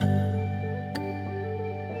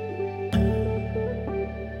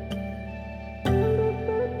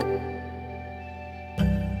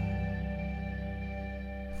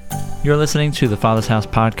You're listening to the Father's House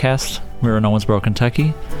podcast. We're in Owensboro,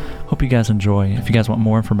 Kentucky. Hope you guys enjoy. If you guys want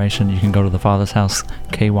more information, you can go to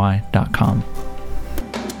thefathersHouseKY.com.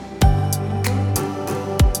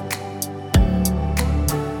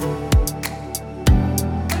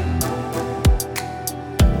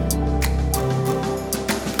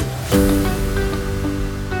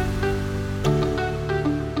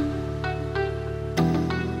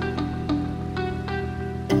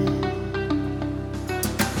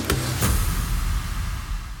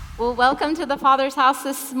 Welcome to the Father's House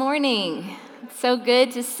this morning. It's so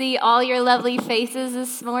good to see all your lovely faces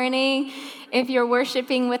this morning. If you're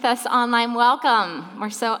worshiping with us online, welcome. We're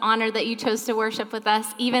so honored that you chose to worship with us.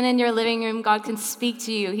 Even in your living room, God can speak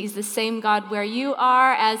to you. He's the same God where you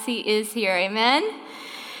are as He is here. Amen?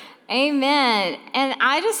 Amen. And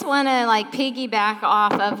I just want to piggyback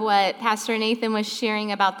off of what Pastor Nathan was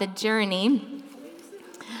sharing about the journey.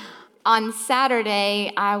 On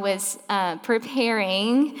Saturday, I was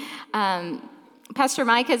preparing. Pastor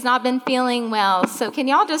Mike has not been feeling well, so can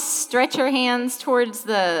y'all just stretch your hands towards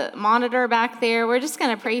the monitor back there? We're just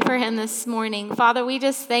going to pray for him this morning. Father, we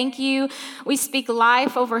just thank you. We speak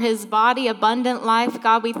life over his body, abundant life.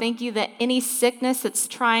 God, we thank you that any sickness that's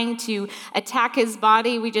trying to attack his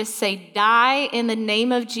body, we just say, die in the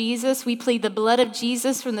name of Jesus. We plead the blood of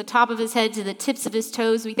Jesus from the top of his head to the tips of his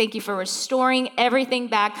toes. We thank you for restoring everything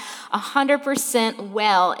back 100%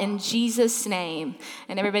 well in Jesus' name.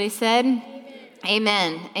 And everybody said,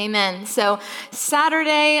 Amen. Amen. So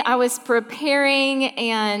Saturday, I was preparing,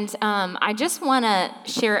 and I just want to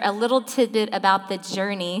share a little tidbit about the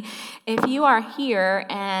journey. If you are here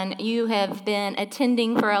and you have been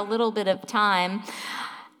attending for a little bit of time,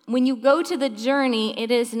 when you go to the journey, it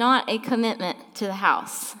is not a commitment to the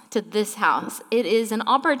house, to this house. It is an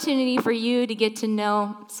opportunity for you to get to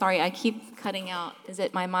know. Sorry, I keep cutting out. Is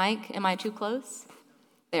it my mic? Am I too close?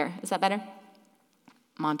 There. Is that better?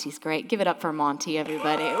 Monty's great. Give it up for Monty,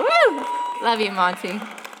 everybody. Woo! Love you, Monty.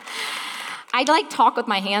 I talk with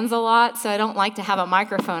my hands a lot, so I don't like to have a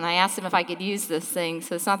microphone. I asked him if I could use this thing,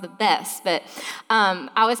 so it's not the best. But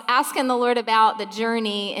I was asking the Lord about the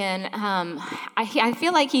journey, and I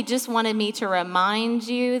feel like He just wanted me to remind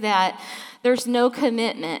you that there's no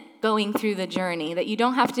commitment going through the journey, that you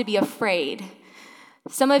don't have to be afraid.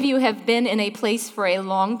 Some of you have been in a place for a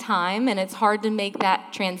long time, and it's hard to make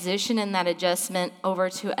that transition and that adjustment over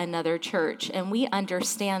to another church, and we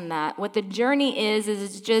understand that. What the journey is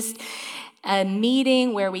it's just a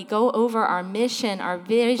meeting where we go over our mission, our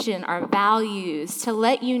vision, our values, to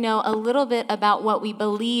let you know a little bit about what we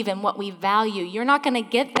believe and what we value. You're not going to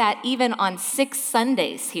get that even on 6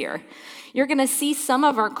 Sundays here. You're going to see some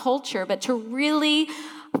of our culture, but to really...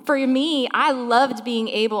 For me, I loved being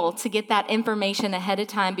able to get that information ahead of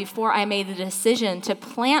time before I made the decision to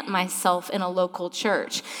plant myself in a local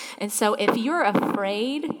church. And so if you're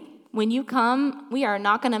afraid, when you come, we are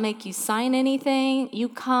not going to make you sign anything. You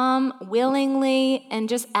come willingly and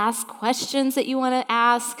just ask questions that you want to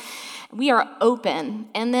ask. We are open.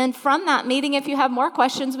 And then from that meeting, if you have more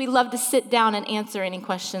questions, we'd love to sit down and answer any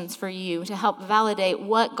questions for you to help validate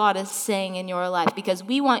what God is saying in your life, because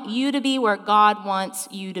we want you to be where God wants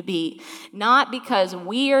you to be. Not because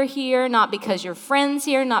we are here, not because your friends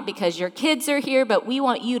here, not because your kids are here, but we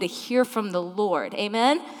want you to hear from the Lord.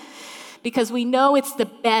 Amen? Because we know it's the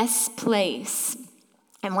best place.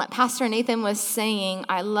 And what Pastor Nathan was saying,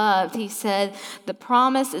 I loved. He said, the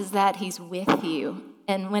promise is that He's with you.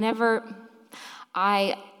 And whenever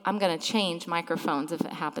I'm going to change microphones if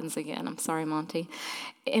it happens again. I'm sorry, Monty.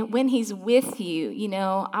 And when He's with you,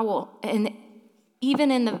 I will, and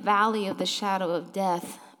even in the valley of the shadow of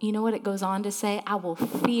death, you know what it goes on to say? I will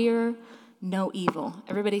fear no evil.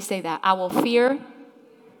 Everybody say that. I will fear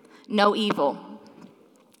no evil.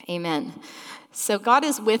 Amen. So God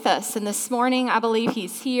is with us. And this morning, I believe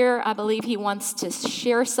He's here. I believe He wants to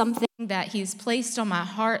share something that He's placed on my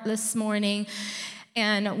heart this morning.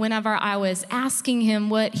 And whenever I was asking Him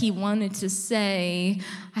what He wanted to say,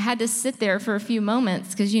 I had to sit there for a few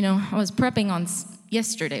moments because, I was prepping on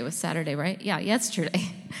yesterday was Saturday, right? Yeah,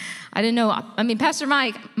 yesterday. I didn't know. I mean, Pastor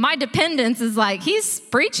Mike, my dependence is he's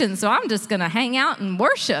preaching, so I'm just going to hang out and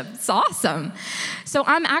worship. It's awesome. So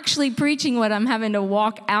I'm actually preaching what I'm having to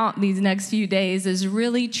walk out these next few days is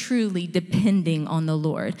really, truly depending on the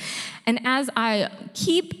Lord. And as I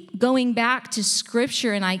keep going back to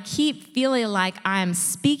Scripture and I keep feeling like I'm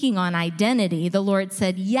speaking on identity, the Lord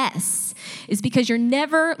said, yes, is because you're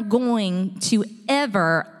never going to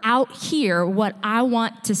ever out-hear what I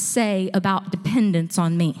want to say about dependence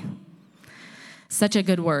on me. Such a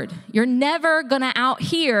good word. You're never going to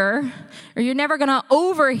out-hear, or you're never going to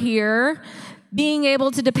overhear being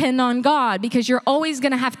able to depend on God, because you're always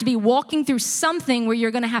going to have to be walking through something where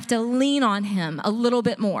you're going to have to lean on him a little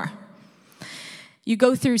bit more. You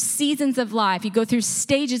go through seasons of life. You go through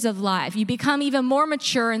stages of life. You become even more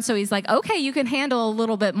mature, and so he's like, okay, you can handle a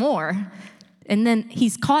little bit more. And then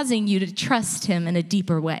he's causing you to trust him in a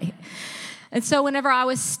deeper way. And so whenever I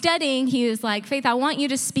was studying, he was like, Faith, I want you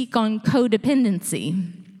to speak on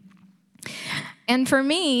codependency. And for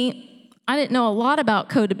me, I didn't know a lot about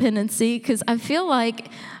codependency because I feel like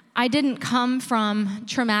I didn't come from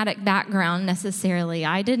traumatic background necessarily.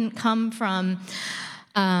 I didn't come from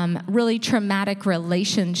really traumatic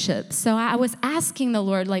relationships. So I was asking the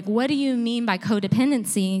Lord, like, what do you mean by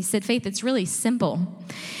codependency? He said, Faith, it's really simple.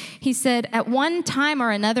 He said, at one time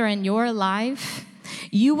or another in your life,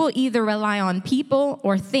 you will either rely on people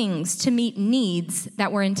or things to meet needs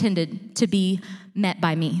that were intended to be met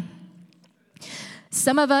by me.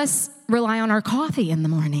 Some of us rely on our coffee in the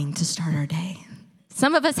morning to start our day.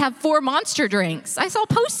 Some of us have 4 Monster drinks. I saw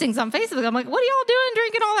postings on Facebook. I'm like, what are y'all doing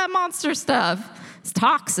drinking all that Monster stuff? It's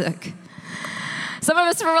toxic. Some of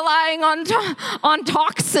us are relying on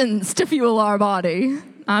toxins to fuel our body.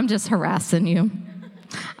 I'm just harassing you.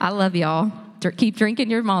 I love y'all. Keep drinking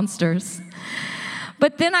your Monsters.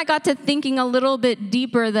 But then I got to thinking a little bit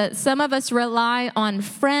deeper that some of us rely on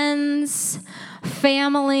friends,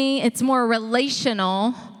 family. It's more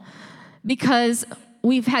relational because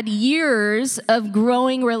we've had years of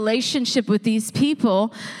growing relationship with these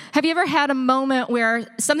people. Have you ever had a moment where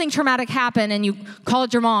something traumatic happened and you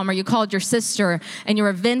called your mom or you called your sister and you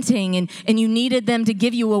were venting and you needed them to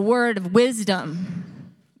give you a word of wisdom?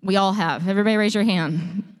 We all have. Everybody raise your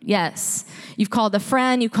hand. Yes. You've called a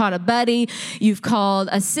friend, you've called a buddy, you've called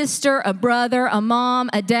a sister, a brother, a mom,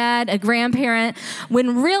 a dad, a grandparent,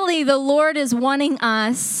 when really the Lord is wanting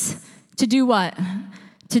us to do what?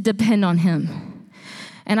 To depend on him.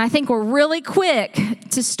 And I think we're really quick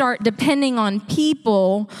to start depending on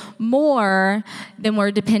people more than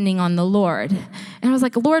we're depending on the Lord. And I was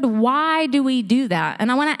like, Lord, why do we do that?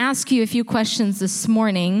 And I want to ask you a few questions this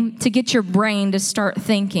morning to get your brain to start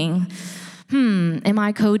thinking, am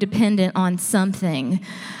I codependent on something?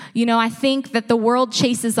 You know, I think that the world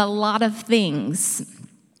chases a lot of things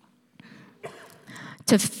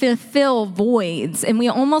to fulfill voids, and we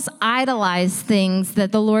almost idolize things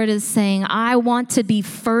that the Lord is saying, I want to be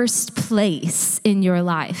first place in your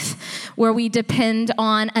life, where we depend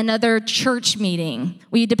on another church meeting.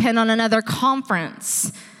 We depend on another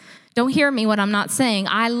conference. Don't hear me what I'm not saying.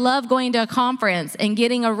 I love going to a conference and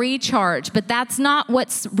getting a recharge, but that's not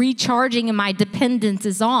what's recharging and my dependence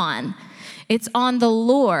is on. It's on the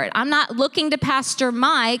Lord. I'm not looking to Pastor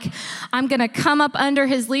Mike. I'm going to come up under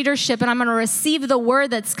his leadership and I'm going to receive the word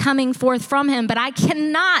that's coming forth from him, but I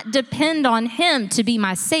cannot depend on him to be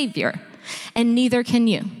my Savior, and neither can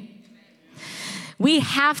you. We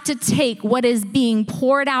have to take what is being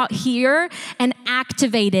poured out here and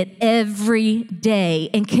activate it every day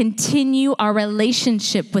and continue our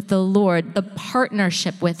relationship with the Lord, the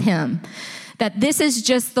partnership with him. That this is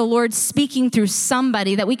just the Lord speaking through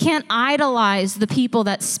somebody, that we can't idolize the people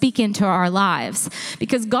that speak into our lives,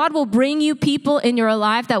 because God will bring you people in your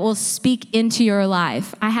life that will speak into your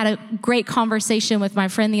life. I had a great conversation with my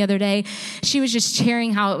friend the other day. She was just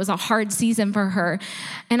sharing how it was a hard season for her.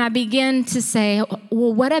 And I began to say,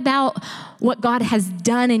 well, what about what God has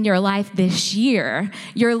done in your life this year?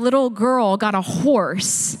 Your little girl got a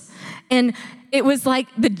horse, and it was like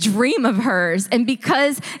the dream of hers. And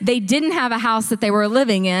because they didn't have a house that they were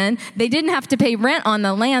living in, they didn't have to pay rent on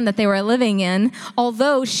the land that they were living in.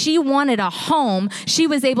 Although she wanted a home, she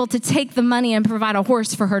was able to take the money and provide a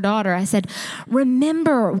horse for her daughter. I said,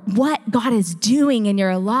 remember what God is doing in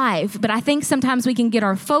your life. But I think sometimes we can get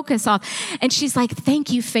our focus off. And she's like,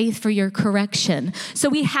 thank you, Faith, for your correction. So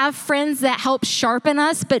we have friends that help sharpen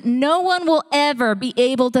us, but no one will ever be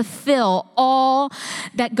able to fill all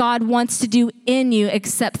that God wants to do in you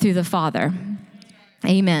except through the Father.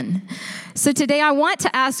 Amen. So today I want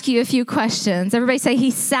to ask you a few questions. Everybody say,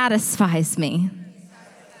 he satisfies me.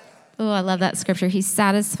 Oh, I love that scripture. He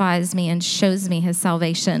satisfies me and shows me his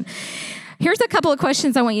salvation. Here's a couple of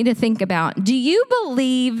questions I want you to think about. Do you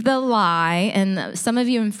believe the lie? And some of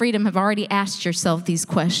you in Freedom have already asked yourself these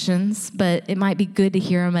questions, but it might be good to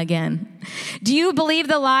hear them again. Do you believe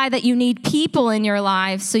the lie that you need people in your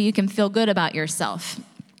life so you can feel good about yourself?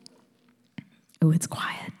 Oh, it's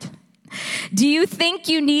quiet. Do you think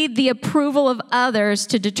you need the approval of others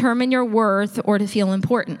to determine your worth or to feel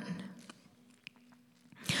important?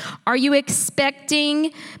 Are you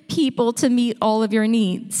expecting people to meet all of your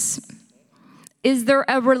needs? Is there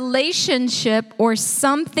a relationship or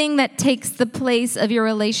something that takes the place of your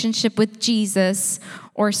relationship with Jesus,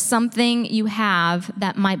 or something you have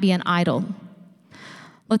that might be an idol?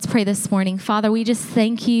 Let's pray this morning. Father, we just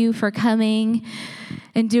thank you for coming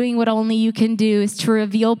and doing what only you can do, is to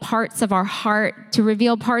reveal parts of our heart, to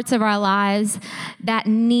reveal parts of our lives that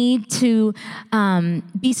need to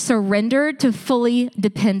be surrendered to fully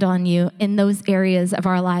depend on you in those areas of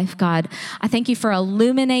our life, God. I thank you for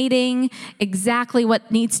illuminating exactly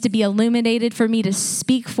what needs to be illuminated for me to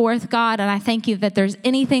speak forth, God. And I thank you that there's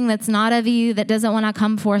anything that's not of you that doesn't want to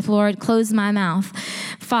come forth, Lord. Close my mouth.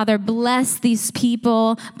 Father, bless these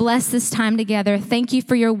people. Bless this time together. Thank you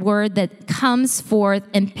for your word that comes forth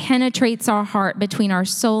and penetrates our heart between our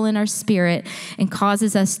soul and our spirit and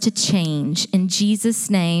causes us to change. In Jesus'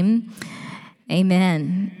 name,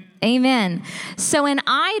 amen. Amen. So an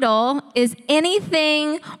idol is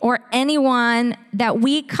anything or anyone that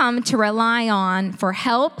we come to rely on for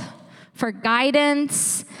help, for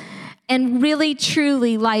guidance, and really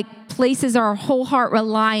truly places our whole heart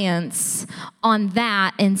reliance on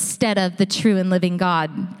that instead of the true and living God.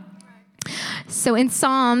 So in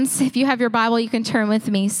Psalms, if you have your Bible, you can turn with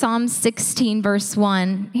me. Psalm 16, verse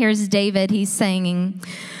 1. Here's David. He's saying,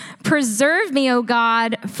 "Preserve me, O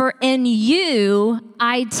God, for in you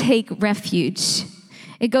I take refuge."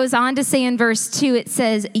 It goes on to say in verse 2, it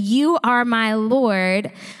says, "You are my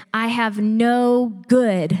Lord. I have no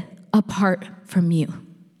good apart from you."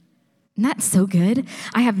 And that's so good.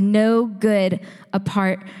 I have no good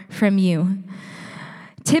apart from you.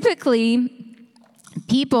 Typically,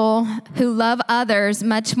 people who love others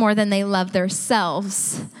much more than they love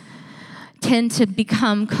themselves tend to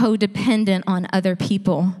become codependent on other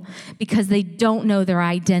people because they don't know their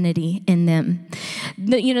identity in them.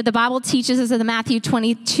 The Bible teaches us in Matthew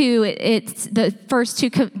 22, it's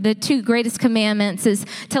the two greatest commandments is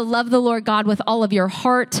to love the Lord God with all of your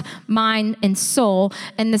heart, mind, and soul.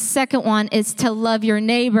 And the second one is to love your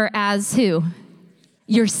neighbor as who?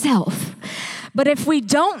 Yourself. But if we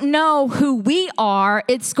don't know who we are,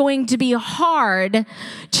 it's going to be hard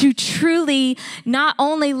to truly not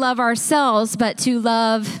only love ourselves, but to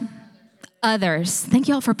love others. Thank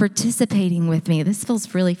you all for participating with me. This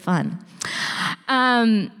feels really fun.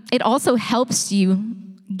 It also helps you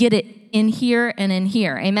get it in here and in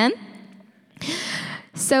here. Amen?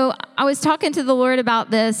 So I was talking to the Lord about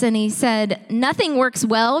this, and he said, nothing works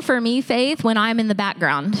well for me, Faith, when I'm in the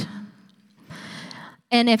background.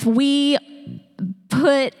 And if we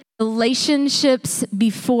put relationships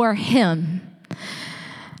before him.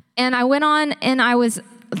 And I went on and I was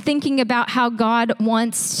thinking about how God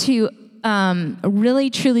wants to really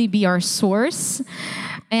truly be our source.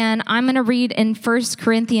 And I'm going to read in 1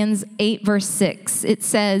 Corinthians 8, verse 6. It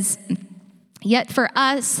says, "Yet for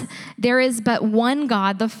us, there is but one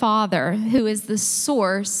God, the Father, who is the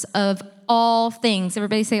source of all things."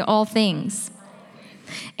 Everybody say all things.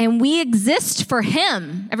 "And we exist for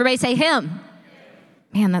him." Everybody say him.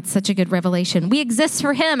 Man, that's such a good revelation. We exist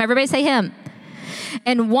for him. Everybody say him.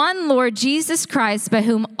 "And one Lord Jesus Christ, by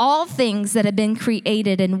whom all things that have been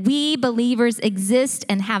created, and we believers exist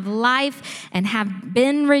and have life and have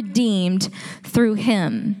been redeemed through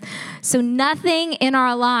him." So nothing in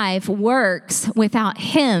our life works without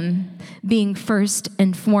him being first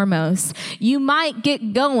and foremost. You might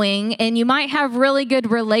get going and you might have really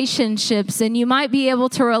good relationships and you might be able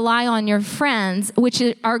to rely on your friends, which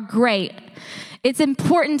are great. It's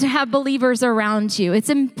important to have believers around you. It's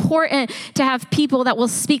important to have people that will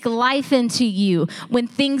speak life into you when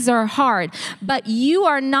things are hard. But you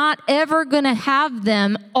are not ever going to have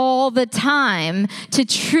them all the time to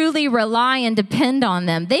truly rely and depend on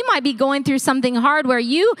them. They might be going through something hard where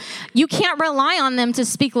you can't rely on them to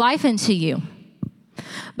speak life into you.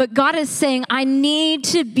 But God is saying, I need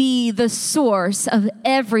to be the source of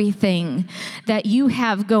everything that you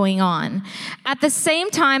have going on. At the same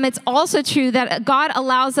time, it's also true that God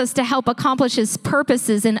allows us to help accomplish his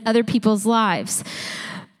purposes in other people's lives.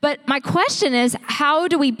 But my question is, how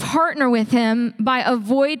do we partner with him by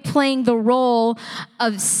avoid playing the role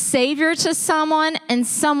of savior to someone and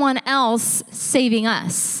someone else saving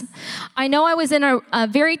us? I know I was in a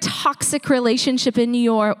very toxic relationship in New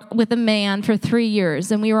York with a man for 3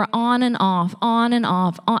 years, and we were on and off,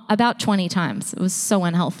 about 20 times. It was so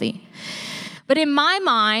unhealthy. But in my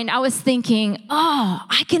mind, I was thinking,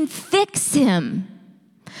 I can fix him.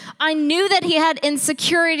 I knew that he had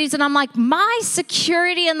insecurities, and I'm like, my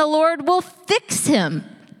security in the Lord will fix him.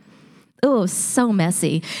 Oh, so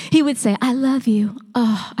messy. He would say, I love you.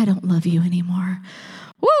 Oh, I don't love you anymore.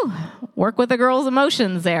 Woo, work with the girl's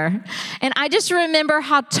emotions there. And I just remember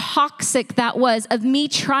how toxic that was of me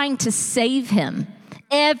trying to save him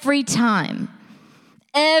every time.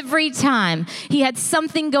 Every time he had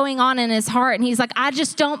something going on in his heart, and he's like, I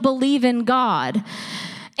just don't believe in God.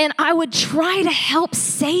 And I would try to help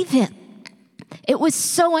save him. It was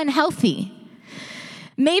so unhealthy.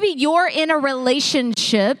 Maybe you're in a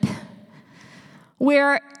relationship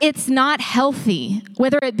where it's not healthy,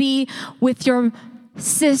 whether it be with your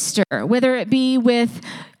sister, whether it be with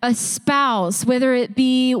a spouse, whether it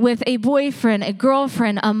be with a boyfriend, a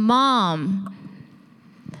girlfriend, a mom.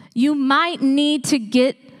 You might need to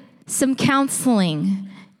get some counseling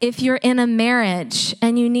if you're in a marriage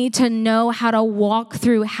and you need to know how to walk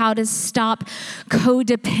through how to stop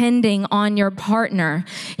codepending on your partner.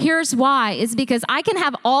 Here's why. It's because I can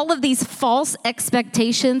have all of these false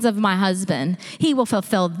expectations of my husband. He will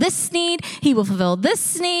fulfill this need. He will fulfill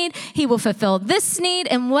this need. He will fulfill this need.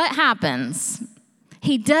 And what happens?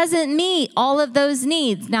 He doesn't meet all of those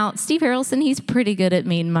needs. Now, Steve Harralson, he's pretty good at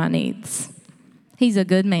meeting my needs. He's a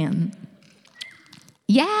good man.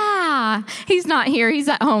 Yeah, he's not here. He's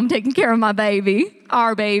at home taking care of my baby,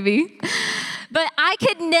 our baby. But I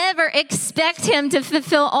could never expect him to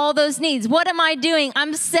fulfill all those needs. What am I doing?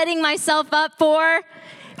 I'm setting myself up for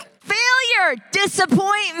failure,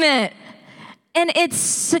 disappointment. And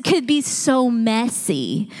it could be so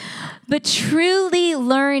messy. But truly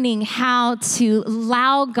learning how to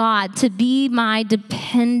allow God to be my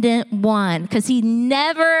dependent one, because he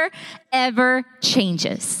never, ever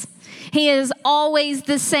changes. He is always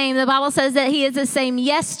the same. The Bible says that he is the same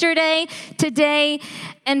yesterday, today,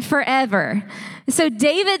 and forever. So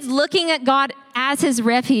David's looking at God as his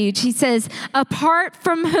refuge. He says, apart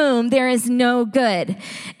from whom there is no good.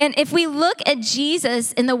 And if we look at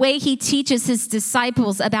Jesus and the way he teaches his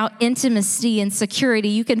disciples about intimacy and security,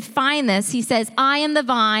 you can find this. He says, I am the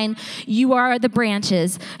vine, you are the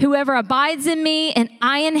branches. Whoever abides in me and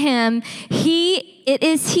I in him, it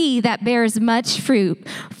is he that bears much fruit.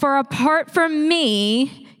 For apart from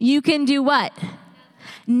me, you can do what?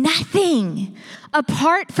 Nothing.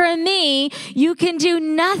 Apart from me, you can do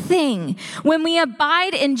nothing. When we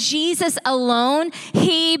abide in Jesus alone,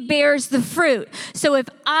 he bears the fruit. So if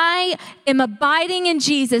I am abiding in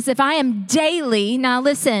Jesus, if I am daily, now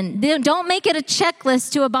listen, don't make it a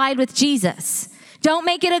checklist to abide with Jesus. Don't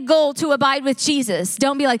make it a goal to abide with Jesus.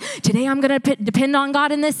 Don't be like, today I'm going to depend on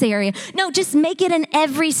God in this area. No, just make it an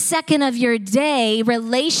every second of your day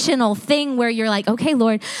relational thing where you're like, okay,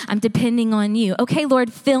 Lord, I'm depending on you. Okay,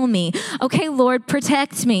 Lord, fill me. Okay, Lord,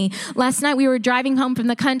 protect me. Last night we were driving home from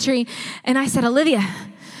the country and I said, Olivia,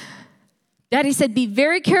 Daddy said, be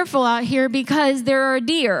very careful out here because there are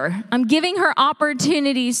deer. I'm giving her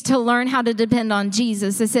opportunities to learn how to depend on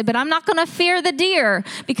Jesus. I said, but I'm not going to fear the deer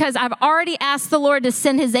because I've already asked the Lord to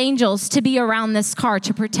send his angels to be around this car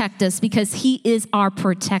to protect us because he is our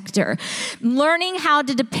protector. Learning how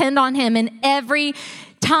to depend on him in every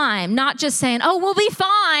time, not just saying, oh, we'll be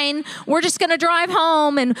fine. We're just going to drive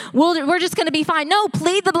home and we're just going to be fine. No,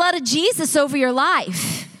 plead the blood of Jesus over your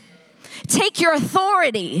life. Take your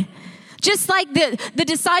authority. Just like the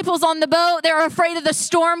disciples on the boat, they're afraid of the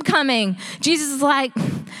storm coming. Jesus is like,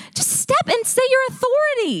 just step and say your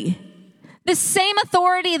authority. The same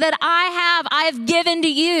authority that I have given to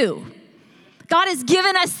you. God has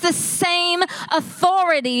given us the same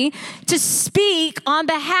authority to speak on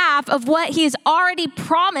behalf of what he has already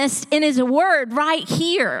promised in his word right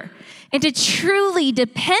here. And to truly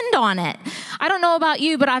depend on it. I don't know about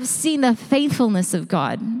you, but I've seen the faithfulness of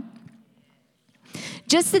God.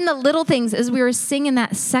 Just in the little things, as we were singing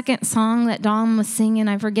that second song that Dawn was singing,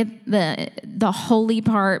 I forget the holy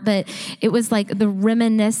part, but it was like the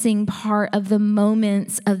reminiscing part of the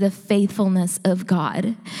moments of the faithfulness of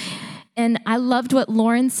God. And I loved what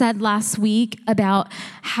Lauren said last week about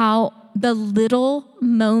how the little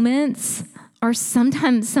moments are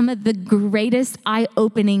sometimes some of the greatest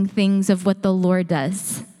eye-opening things of what the Lord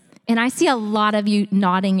does. And I see a lot of you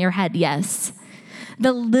nodding your head, yes.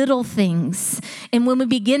 The little things. And when we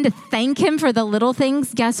begin to thank him for the little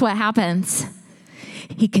things, guess what happens?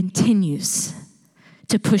 He continues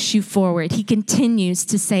to push you forward. He continues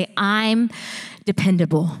to say, I'm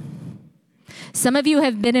dependable. Some of you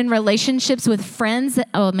have been in relationships with friends.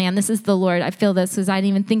 Oh man, this is the Lord. I feel this because I didn't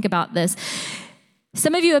even think about this.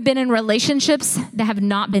 Some of you have been in relationships that have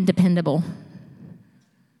not been dependable.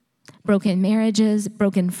 Broken marriages,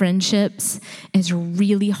 broken friendships. It's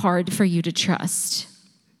really hard for you to trust.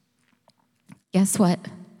 Guess what?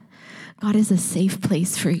 God is a safe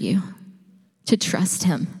place for you to trust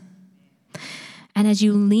him. And as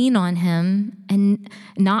you lean on him and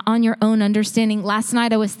not on your own understanding, last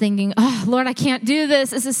night I was thinking, oh, Lord, I can't do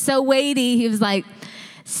this. This is so weighty. He was like,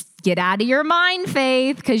 Get out of your mind,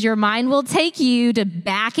 Faith, because your mind will take you to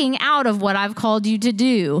backing out of what I've called you to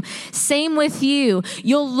do. Same with you.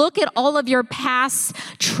 You'll look at all of your past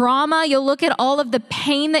trauma. You'll look at all of the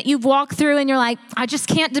pain that you've walked through, and you're like, I just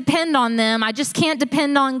can't depend on them. I just can't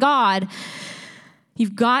depend on God.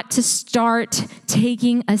 You've got to start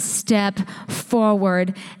taking a step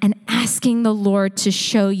forward and asking the Lord to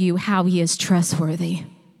show you how he is trustworthy.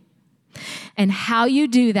 And how you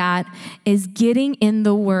do that is getting in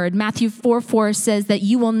the word. Matthew 4:4 says that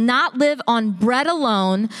you will not live on bread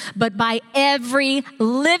alone, but by every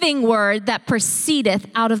living word that proceedeth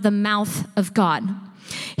out of the mouth of God.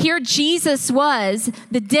 Here Jesus was,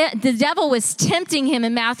 the devil was tempting him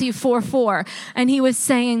in Matthew 4:4, and he was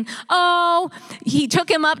saying, he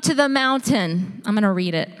took him up to the mountain. I'm going to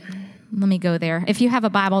read it. Let me go there. If you have a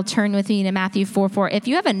Bible, turn with me to Matthew 4:4. If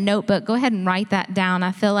you have a notebook, go ahead and write that down.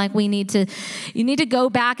 I feel like you need to go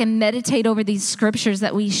back and meditate over these scriptures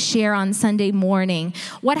that we share on Sunday morning.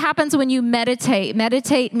 What happens when you meditate?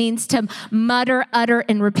 Meditate means to mutter, utter,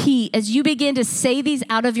 and repeat. As you begin to say these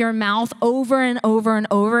out of your mouth over and over and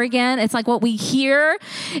over again, it's like what we hear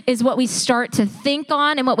is what we start to think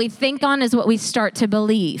on, and what we think on is what we start to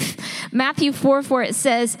believe. Matthew 4:4, it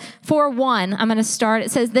says, 4:1, I'm going to start.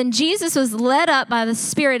 It says, then Jesus was led up by the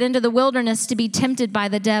Spirit into the wilderness to be tempted by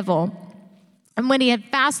the devil. And when he had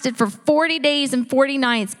fasted for 40 days and 40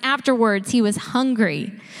 nights, afterwards he was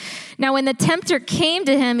hungry. Now when the tempter came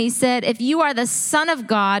to him, he said, if you are the Son of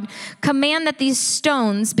God, command that these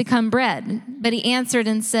stones become bread. But he answered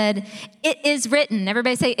and said, it is written.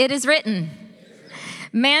 Everybody say, it is written.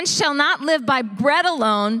 Man shall not live by bread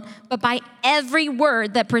alone, but by every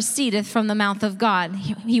word that proceedeth from the mouth of God.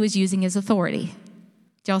 He was using his authority.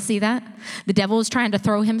 Did y'all see that? The devil was trying to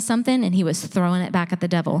throw him something, and he was throwing it back at the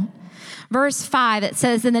devil. Verse 5, it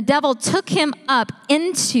says, and the devil took him up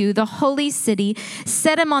into the holy city,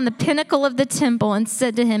 set him on the pinnacle of the temple, and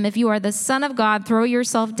said to him, if you are the Son of God, throw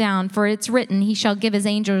yourself down, for it's written, he shall give his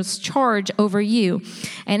angels charge over you,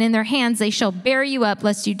 and in their hands they shall bear you up,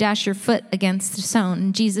 lest you dash your foot against a stone.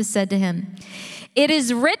 And Jesus said to him, it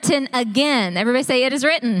is written again. Everybody say, it is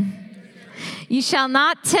written. You shall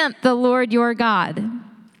not tempt the Lord your God.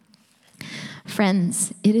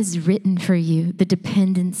 Friends, it is written for you, the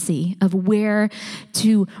dependency of where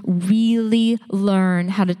to really learn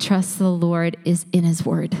how to trust the Lord is in his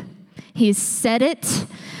word. He has said it,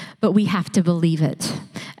 but we have to believe it.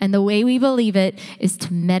 And the way we believe it is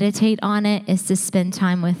to meditate on it, is to spend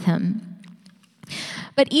time with him.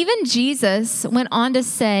 But even Jesus went on to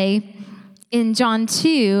say in John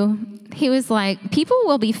 2, he was like, people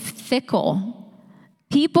will be fickle.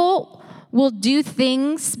 People will do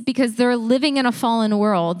things because they're living in a fallen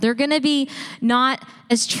world. They're going to be not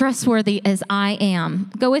as trustworthy as I am.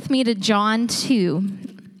 Go with me to John 2.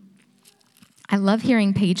 I love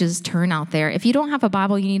hearing pages turn out there. If you don't have a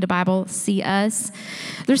Bible, you need a Bible, see us.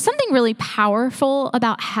 There's something really powerful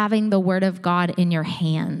about having the Word of God in your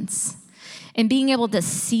hands and being able to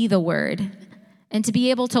see the Word and to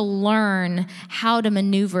be able to learn how to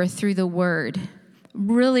maneuver through the Word.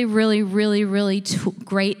 Really, really, really, really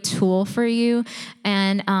great tool for you.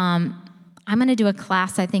 And I'm going to do a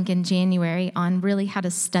class, I think, in January on really how to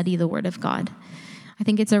study the Word of God. I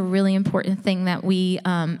think it's a really important thing that we,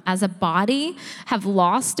 as a body, have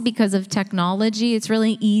lost because of technology. It's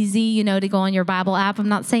really easy, to go on your Bible app. I'm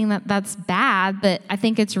not saying that that's bad, but I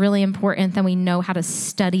think it's really important that we know how to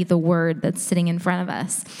study the Word that's sitting in front of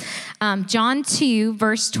us. John 2,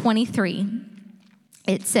 verse 23,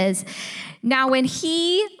 it says, now when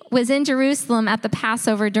he was in Jerusalem at the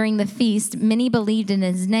Passover during the feast, many believed in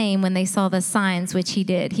his name when they saw the signs which he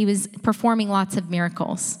did. He was performing lots of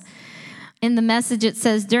miracles. In the Message, it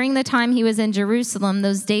says, during the time he was in Jerusalem,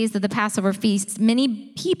 those days of the Passover feast, many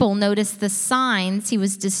people noticed the signs he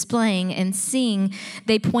was displaying, and seeing,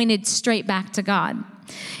 they pointed straight back to God,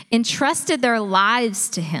 entrusted their lives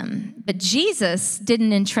to him. But Jesus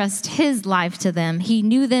didn't entrust his life to them. He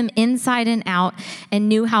knew them inside and out and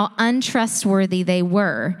knew how untrustworthy they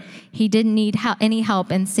were. He didn't need any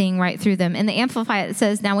help in seeing right through them. In the Amplified, it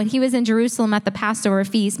says, now when he was in Jerusalem at the Passover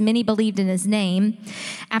feast, many believed in his name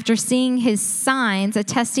after seeing his signs,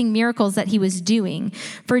 attesting miracles that he was doing.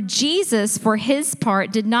 For Jesus, for his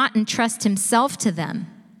part, did not entrust himself to them.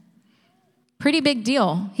 Pretty big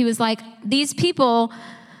deal. He was like, these people,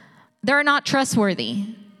 they're not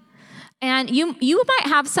trustworthy. And you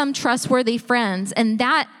might have some trustworthy friends, and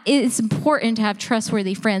that is important to have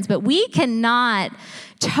trustworthy friends, but we cannot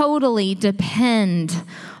totally depend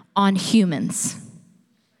on humans.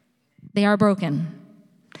 They are broken.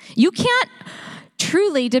 You can't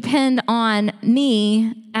truly depend on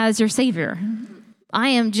me as your Savior. I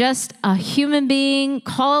am just a human being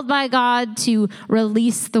called by God to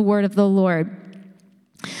release the word of the Lord.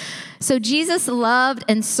 So Jesus loved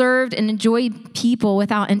and served and enjoyed people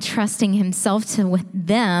without entrusting himself to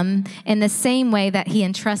them in the same way that he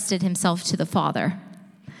entrusted himself to the Father.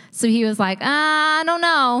 So he was like, I don't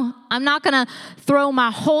know. I'm not going to throw my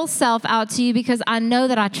whole self out to you because I know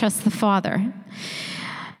that I trust the Father.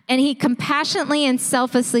 And he compassionately and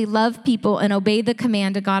selflessly loved people and obeyed the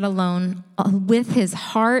command of God alone with his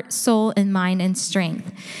heart, soul, and mind and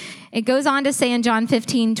strength. It goes on to say in John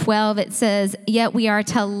 15:12, it says, yet we are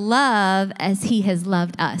to love as he has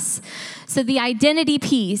loved us. So the identity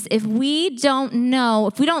piece, if we don't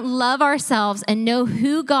love ourselves and know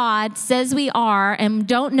who God says we are and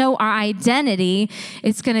don't know our identity,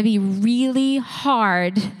 it's going to be really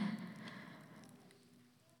hard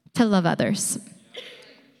to love others.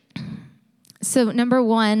 So number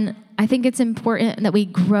one, I think it's important that we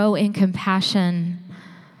grow in compassion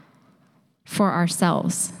for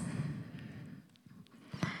ourselves.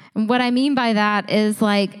 And what I mean by that is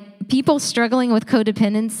like people struggling with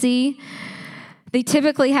codependency, they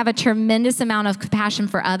typically have a tremendous amount of compassion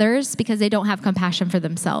for others because they don't have compassion for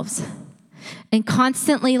themselves. And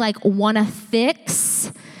constantly like want to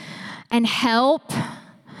fix and help,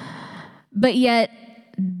 but yet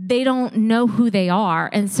they don't know who they are.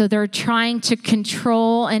 And so they're trying to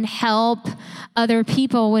control and help other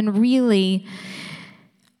people when really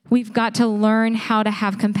we've got to learn how to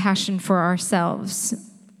have compassion for ourselves.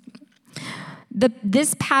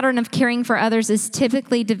 This pattern of caring for others is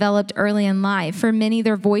typically developed early in life. For many,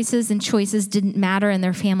 their voices and choices didn't matter in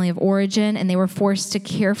their family of origin, and they were forced to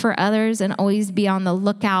care for others and always be on the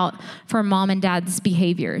lookout for mom and dad's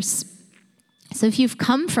behaviors. So if you've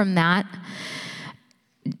come from that,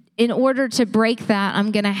 in order to break that,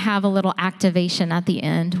 I'm going to have a little activation at the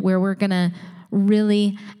end where we're going to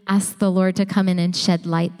really ask the Lord to come in and shed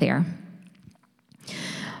light there.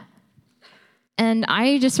 And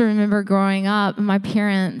I just remember growing up, my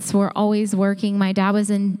parents were always working. My dad was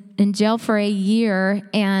in jail for a year,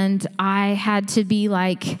 and I had to be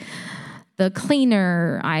like the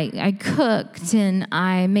cleaner. I cooked, and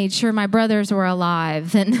I made sure my brothers were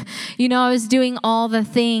alive. And, I was doing all the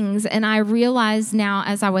things. And I realized now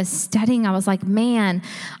as I was studying, I was like, man,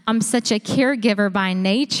 I'm such a caregiver by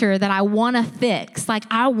nature that I want to fix. Like,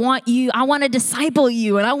 I want to disciple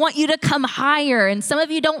you, and I want you to come higher. And some of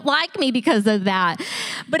you don't like me because of that.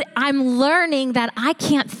 But I'm learning that I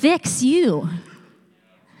can't fix you.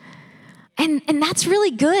 And that's really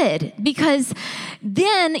good, because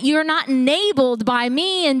then you're not enabled by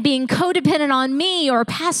me and being codependent on me or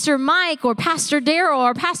Pastor Mike or Pastor Daryl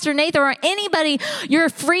or Pastor Nathan or anybody. You're a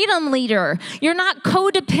freedom leader. You're not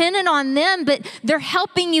codependent on them, but they're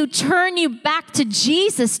helping you turn you back to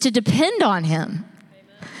Jesus to depend on him.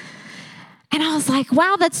 Amen. And I was like,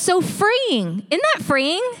 wow, that's so freeing. Isn't that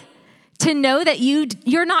freeing? To know that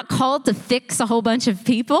you're not called to fix a whole bunch of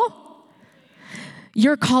people.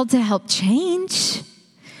 You're called to help change.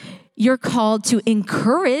 You're called to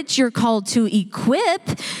encourage. You're called to equip.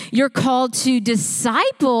 You're called to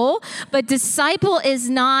disciple, but disciple is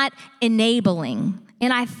not enabling.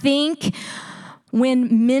 And I think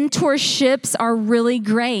when mentorships are really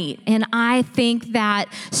great, and I think that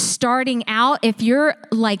starting out, if you're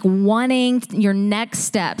like wanting your next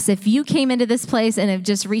steps, if you came into this place and have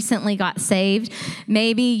just recently got saved,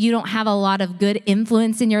 maybe you don't have a lot of good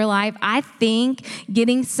influence in your life. I think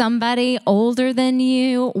getting somebody older than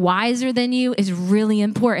you, wiser than you is really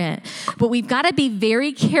important. But we've got to be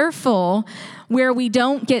very careful where we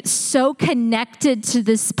don't get so connected to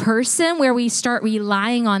this person where we start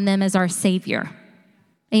relying on them as our savior.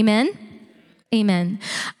 Amen? Amen.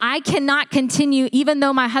 I cannot continue, even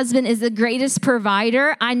though my husband is the greatest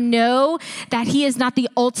provider, I know that he is not the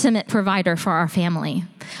ultimate provider for our family.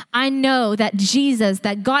 I know that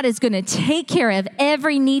that God is going to take care of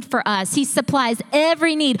every need for us. He supplies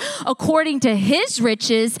every need according to his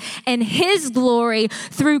riches and his glory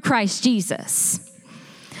through Christ Jesus.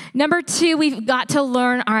 Number 2, we've got to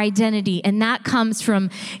learn our identity, and that comes from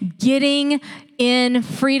getting in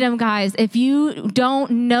freedom, guys. If you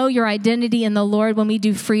don't know your identity in the Lord when we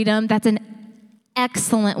do freedom, that's an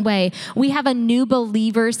excellent way. We have a new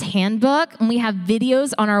believer's handbook, and we have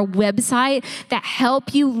videos on our website that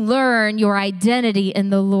help you learn your identity in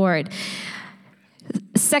the Lord.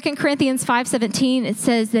 2 Corinthians 5:17, it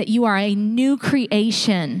says that you are a new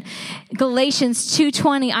creation. Galatians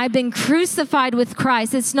 2:20, I've been crucified with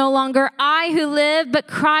Christ. It's no longer I who live, but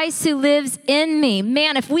Christ who lives in me.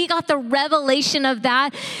 Man, if we got the revelation of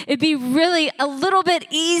that, it'd be really a little bit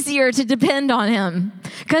easier to depend on him.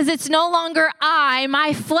 Because it's no longer I,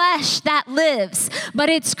 my flesh, that lives, but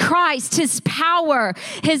it's Christ, his power,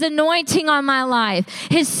 his anointing on my life,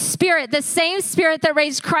 his spirit, the same spirit that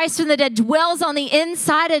raised Christ from the dead dwells on the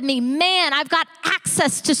inside of me. Man, I've got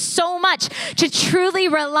access to so much to truly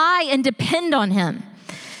rely and depend on him.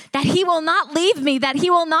 That he will not leave me, that he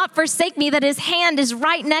will not forsake me, that his hand is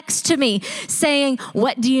right next to me saying,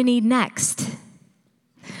 what do you need next?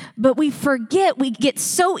 But we forget, we get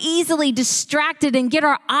so easily distracted and get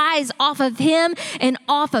our eyes off of him and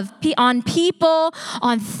off of on people,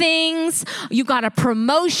 on things. You got a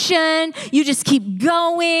promotion, you just keep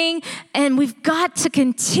going. And we've got to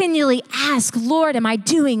continually ask, Lord, am I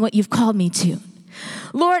doing what you've called me to?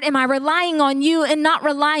 Lord, am I relying on you and not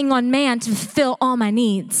relying on man to fulfill all my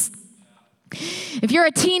needs? If you're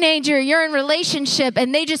a teenager, you're in a relationship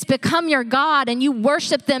and they just become your God and you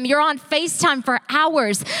worship them, you're on FaceTime for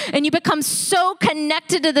hours and you become so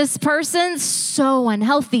connected to this person, so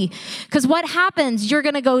unhealthy. Because what happens, you're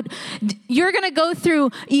gonna go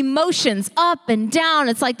through emotions up and down.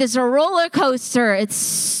 It's like this roller coaster. It's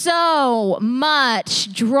so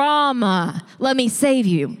much drama. Let me save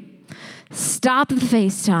you. Stop the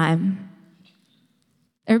FaceTime.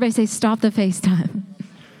 Everybody say, stop the FaceTime.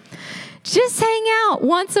 Just hang out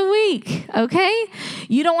once a week, okay?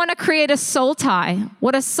 You don't want to create a soul tie.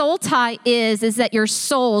 What a soul tie is that your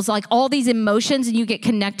soul's like all these emotions and you get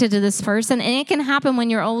connected to this person. And it can happen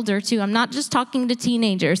when you're older too. I'm not just talking to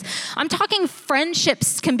teenagers. I'm talking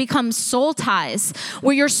friendships can become soul ties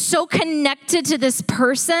where you're so connected to this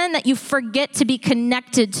person that you forget to be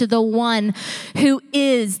connected to the one who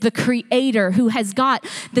is the creator, who has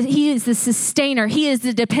he is the sustainer. He is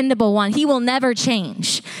the dependable one. He will never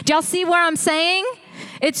change. Do y'all see what I'm saying?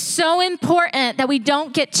 It's so important that we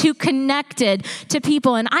don't get too connected to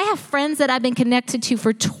people. And I have friends that I've been connected to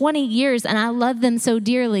for 20 years, and I love them so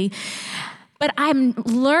dearly. But I'm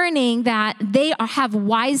learning that they have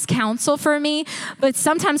wise counsel for me. But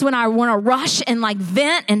sometimes when I want to rush and like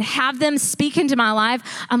vent and have them speak into my life,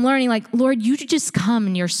 I'm learning like, Lord, you just come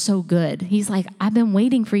and you're so good. He's like, I've been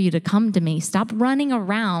waiting for you to come to me. Stop running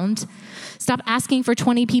around. Stop asking for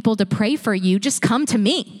 20 people to pray for you. Just come to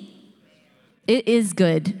me. It is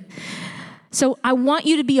good. So I want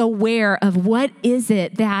you to be aware of what is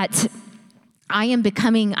it that I have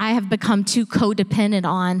become too codependent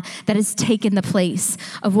on that has taken the place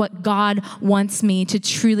of what God wants me to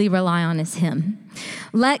truly rely on is him.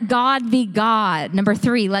 Let God be God. Number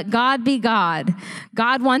 3, let God be God.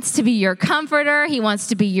 God wants to be your comforter. He wants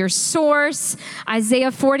to be your source.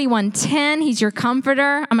 Isaiah 41:10, he's your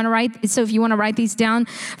comforter. I'm going to write, so if you want to write these down.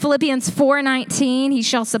 Philippians 4:19, he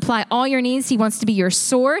shall supply all your needs. He wants to be your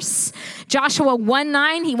source. Joshua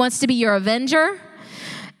 1:9, he wants to be your avenger.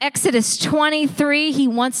 Exodus 23, he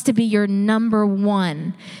wants to be your number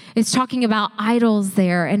one. It's talking about idols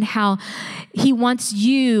there and how he wants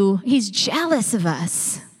you. He's jealous of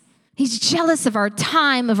us. He's jealous of our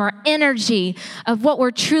time, of our energy, of what we're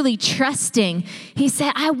truly trusting. He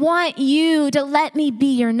said, I want you to let me be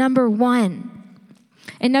your number one.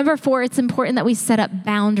 And number 4, it's important that we set up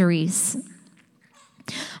boundaries.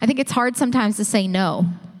 I think it's hard sometimes to say no.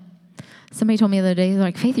 Somebody told me the other day, they're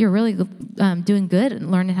like, Faith, you're really doing good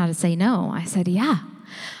and learning how to say no. I said, yeah,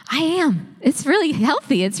 I am. It's really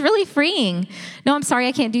healthy. It's really freeing. No, I'm sorry,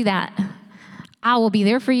 I can't do that. I will be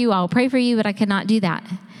there for you. I'll pray for you, but I cannot do that.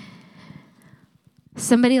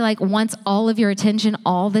 Somebody like wants all of your attention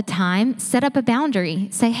all the time, set up a boundary.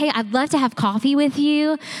 Say, hey, I'd love to have coffee with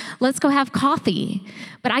you. Let's go have coffee.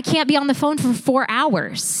 But I can't be on the phone for 4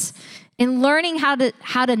 hours. And learning how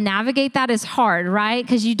to navigate that is hard, right?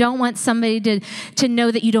 Because you don't want somebody to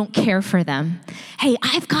know that you don't care for them. Hey,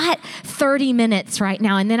 I've got 30 minutes right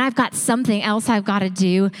now, and then I've got something else I've got to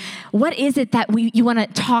do. What is it that you want to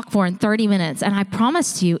talk for in 30 minutes? And I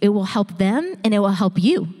promise you, it will help them and it will help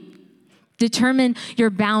you. Determine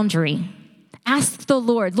your boundary. Ask the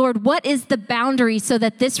Lord, what is the boundary so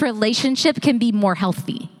that this relationship can be more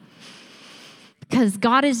healthy? Because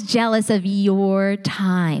God is jealous of your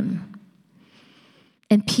time.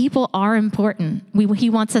 And people are important. He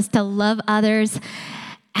wants us to love others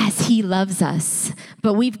as he loves us.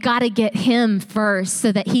 But we've got to get him first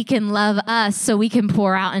so that he can love us so we can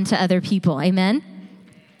pour out into other people. Amen?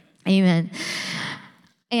 Amen.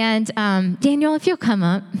 And Daniel, if you'll come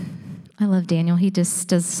up. I love Daniel. He just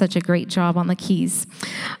does such a great job on the keys.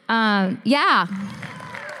 Yeah.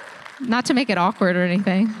 Not to make it awkward or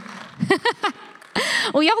anything.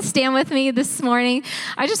 Will y'all stand with me this morning?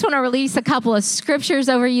 I just want to release a couple of scriptures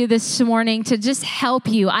over you this morning to just help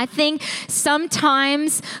you. I think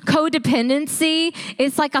sometimes codependency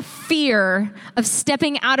is like a fear of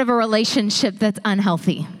stepping out of a relationship that's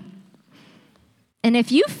unhealthy. And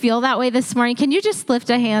if you feel that way this morning, can you just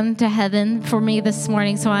lift a hand to heaven for me this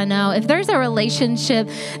morning so I know? If there's a relationship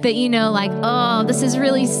that you know, like, oh, this is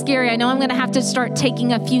really scary. I know I'm going to have to start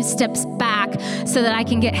taking a few steps back so that I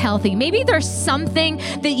can get healthy. Maybe there's something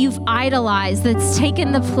that you've idolized that's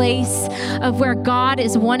taken the place of where God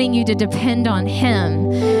is wanting you to depend on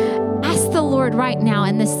Him. Ask the Lord right now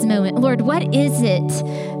in this moment, Lord, what is it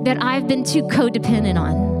that I've been too codependent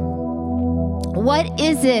on? What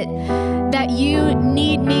is it that you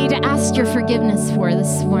need me to ask your forgiveness for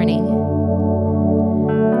this morning?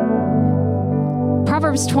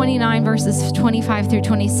 Proverbs 29, verses 25 through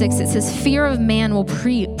 26, it says, fear of man will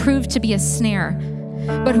prove to be a snare,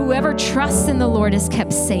 but whoever trusts in the Lord is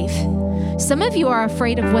kept safe. Some of you are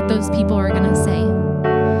afraid of what those people are going to say.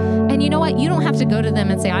 And you know what? You don't have to go to them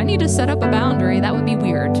and say, I need to set up a boundary. That would be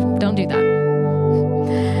weird. Don't do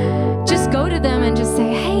that. Just go to them and just say,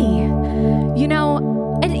 hey, you know,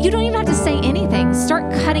 and you don't even have to say anything.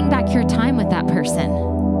 Start cutting back your time with that person.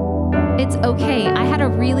 It's okay. I had a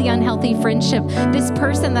really unhealthy friendship. This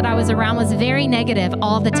person that I was around was very negative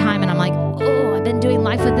all the time. And I'm like, oh, I've been doing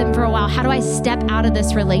life with them for a while. How do I step out of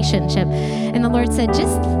this relationship? And the Lord said,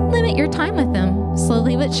 just limit your time with them,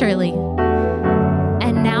 slowly but surely.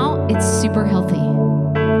 And now it's super healthy.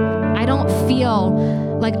 I don't feel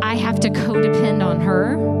like I have to codepend on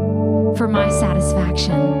her for my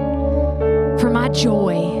satisfaction, for my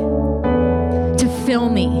joy, to fill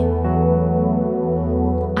me.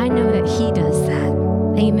 I know that He does that.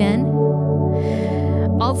 Amen.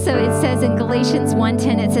 Also, it says in Galations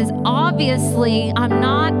 1:10, it says, obviously, I'm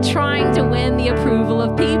not trying to win the approval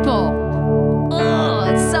of people.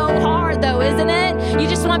 Oh, it's so hard though, isn't it? You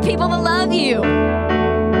just want people to love you.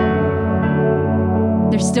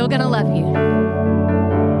 They're still gonna love you.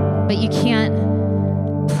 But you can't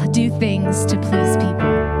do things to please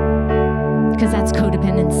people, because that's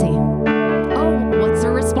codependency. Oh, what's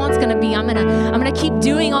their response going to be? I'm gonna keep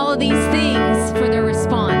doing all of these things for their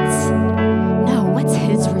response. No, what's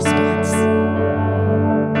His response?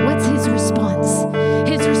 What's His response?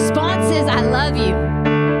 His response is, I love you.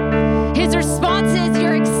 His response is,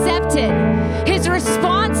 you're accepted. His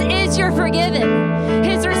response is, you're forgiven.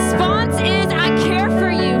 His response is, I care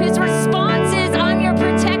for you. His response is, I'm your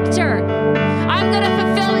protector. I'm going to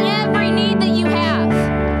fulfill every need that you have.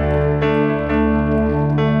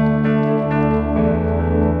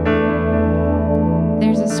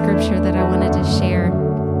 There's a scripture that I wanted to share.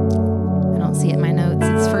 I don't see it in my notes.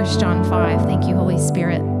 It's 1 John 5. Thank you, Holy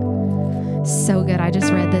Spirit. So good. I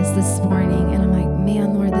just read this morning, and I'm like,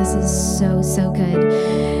 man, Lord, this is so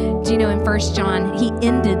good. Do you know in 1 John, he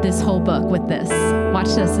ended this whole book with this. Watch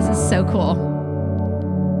this. This is so cool.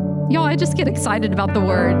 Y'all, I just get excited about the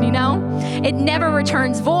word, you know? It never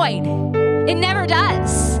returns void. It never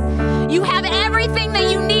does. You have everything that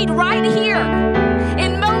you need right here.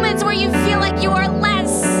 In moments where you feel like you are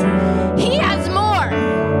less, He has more.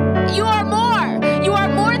 You are more. You are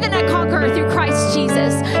more than a conqueror through Christ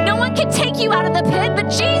Jesus. No one can take you out of the pit but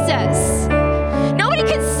Jesus. Nobody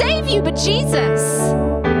can save you but Jesus.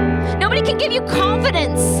 Nobody can give you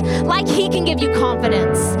confidence like He can give you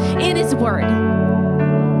confidence in His word.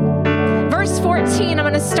 Verse 14, I'm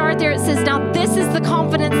going to start there. It says, now this is the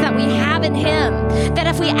confidence that we have in Him, that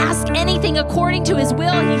if we ask anything according to His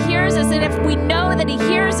will, He hears us. And if we know that He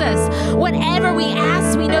hears us, whatever we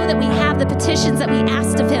ask, we know that we have the petitions that we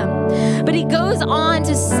asked of Him. But He goes on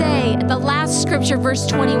to say, the last scripture, verse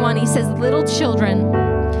 21, He says, little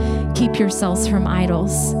children, keep yourselves from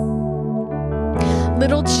idols.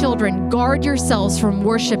 Little children, guard yourselves from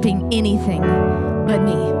worshiping anything but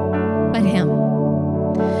me, but Him.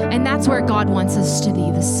 And that's where God wants us to be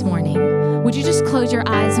this morning. Would you just close your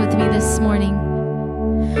eyes with me this morning?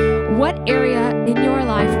 What area in your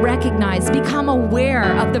life recognize, become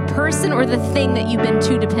aware of the person or the thing that you've been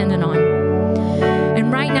too dependent on?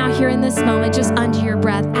 And right now, here in this moment, just under your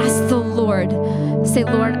breath, ask the Lord, say,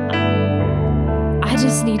 Lord, I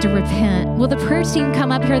just need to repent. Will the prayer team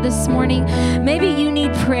come up here this morning? Maybe you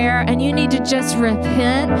need prayer and you need to just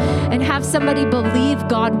repent and have somebody believe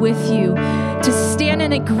God with you, to stand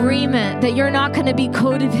in agreement that you're not going to be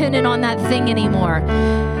codependent on that thing anymore.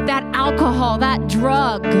 That alcohol, that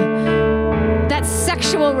drug, that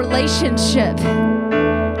sexual relationship.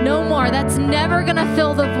 No more. That's never going to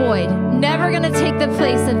fill the void, never going to take the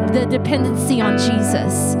place of the dependency on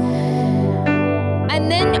Jesus. And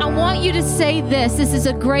then I want you to say this. This is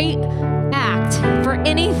a great act for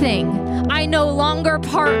anything. I no longer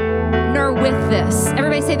partner with this.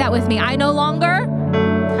 Everybody say that with me. I no longer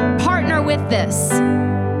partner with this.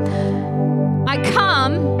 I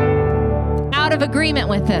come out of agreement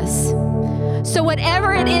with this. So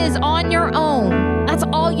whatever it is on your own, That's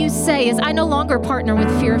all you say is, I no longer partner with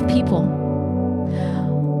fear of people.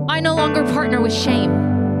 I no longer partner with shame.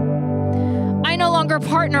 I no longer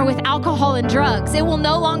partner with alcohol and drugs. It will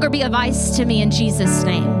no longer be a vice to me in Jesus'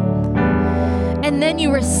 name. And then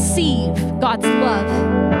you receive God's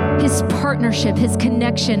love, His partnership, His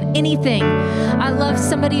connection, anything. I love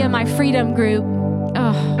somebody in my freedom group.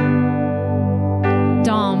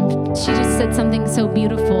 Dom, she just said something so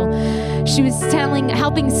beautiful. She was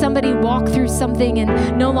helping somebody walk through something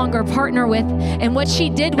and no longer partner with. And what she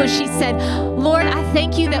did was she said, Lord, I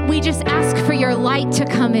thank you that we just ask for your light to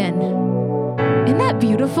come in. Isn't that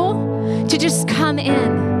beautiful? To just come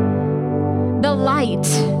in. The light,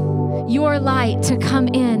 your light to come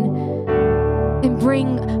in and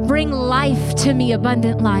bring life to me,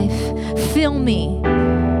 abundant life. Fill me.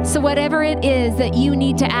 So whatever it is that you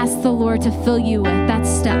need to ask the Lord to fill you with, that's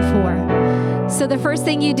step 4. So the first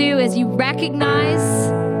thing you do is you recognize,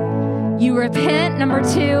 you repent. Number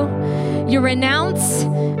 2, you renounce,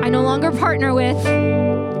 I no longer partner with,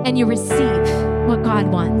 and you receive what God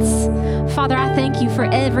wants. Father, I thank you for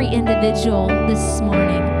every individual this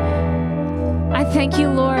morning. I thank you,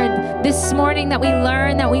 Lord, this morning that we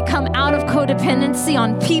learn that we come out of codependency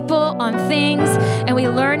on people, on things, and we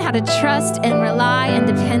learn how to trust and rely and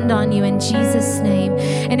depend on you in Jesus' name.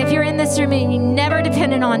 And if you're in this room and you never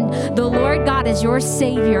depended on the Lord God as your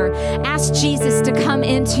Savior, ask Jesus to come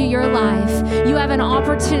into your life. You have an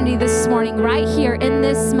opportunity this morning, right here in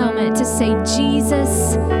this moment, to say,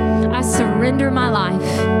 Jesus, I surrender my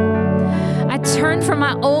life. I turn from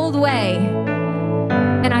my old way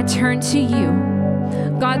and I turn to you.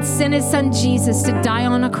 God sent His Son Jesus to die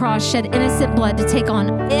on a cross, shed innocent blood to take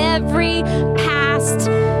on every past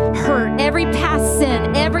hurt, every past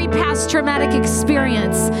sin, every past traumatic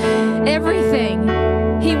experience, everything.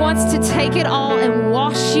 He wants to take it all and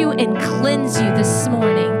wash you and cleanse you this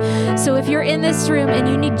morning. So if you're in this room and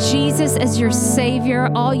you need Jesus as your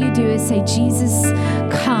Savior, all you do is say, Jesus,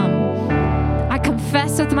 come. I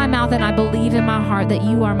confess with my mouth and I believe in my heart that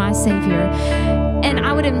you are my Savior. And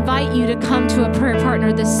I would invite you to come to a prayer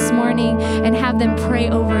partner this morning and have them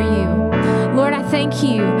pray over you. Lord, I thank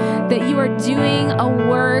you that you are doing a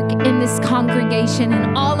work in this congregation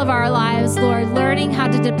in all of our lives, Lord, learning how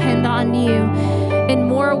to depend on you in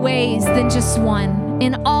more ways than just one.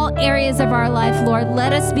 In all areas of our life, Lord,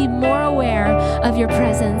 let us be more aware of your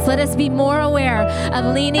presence. Let us be more aware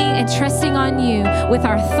of leaning and trusting on you with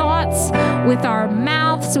our thoughts, with our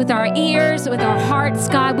mouths, with our ears, with our hearts.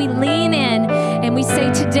 God, we lean in and we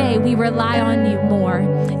say today we rely on you more.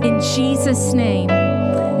 In Jesus' name.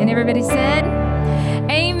 And everybody said,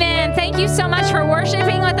 amen. Thank you so much for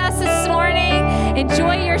worshiping with us this morning.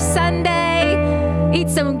 Enjoy your Sunday. Eat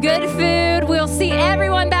some good food. We'll see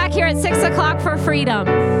everyone back here at 6 o'clock for freedom.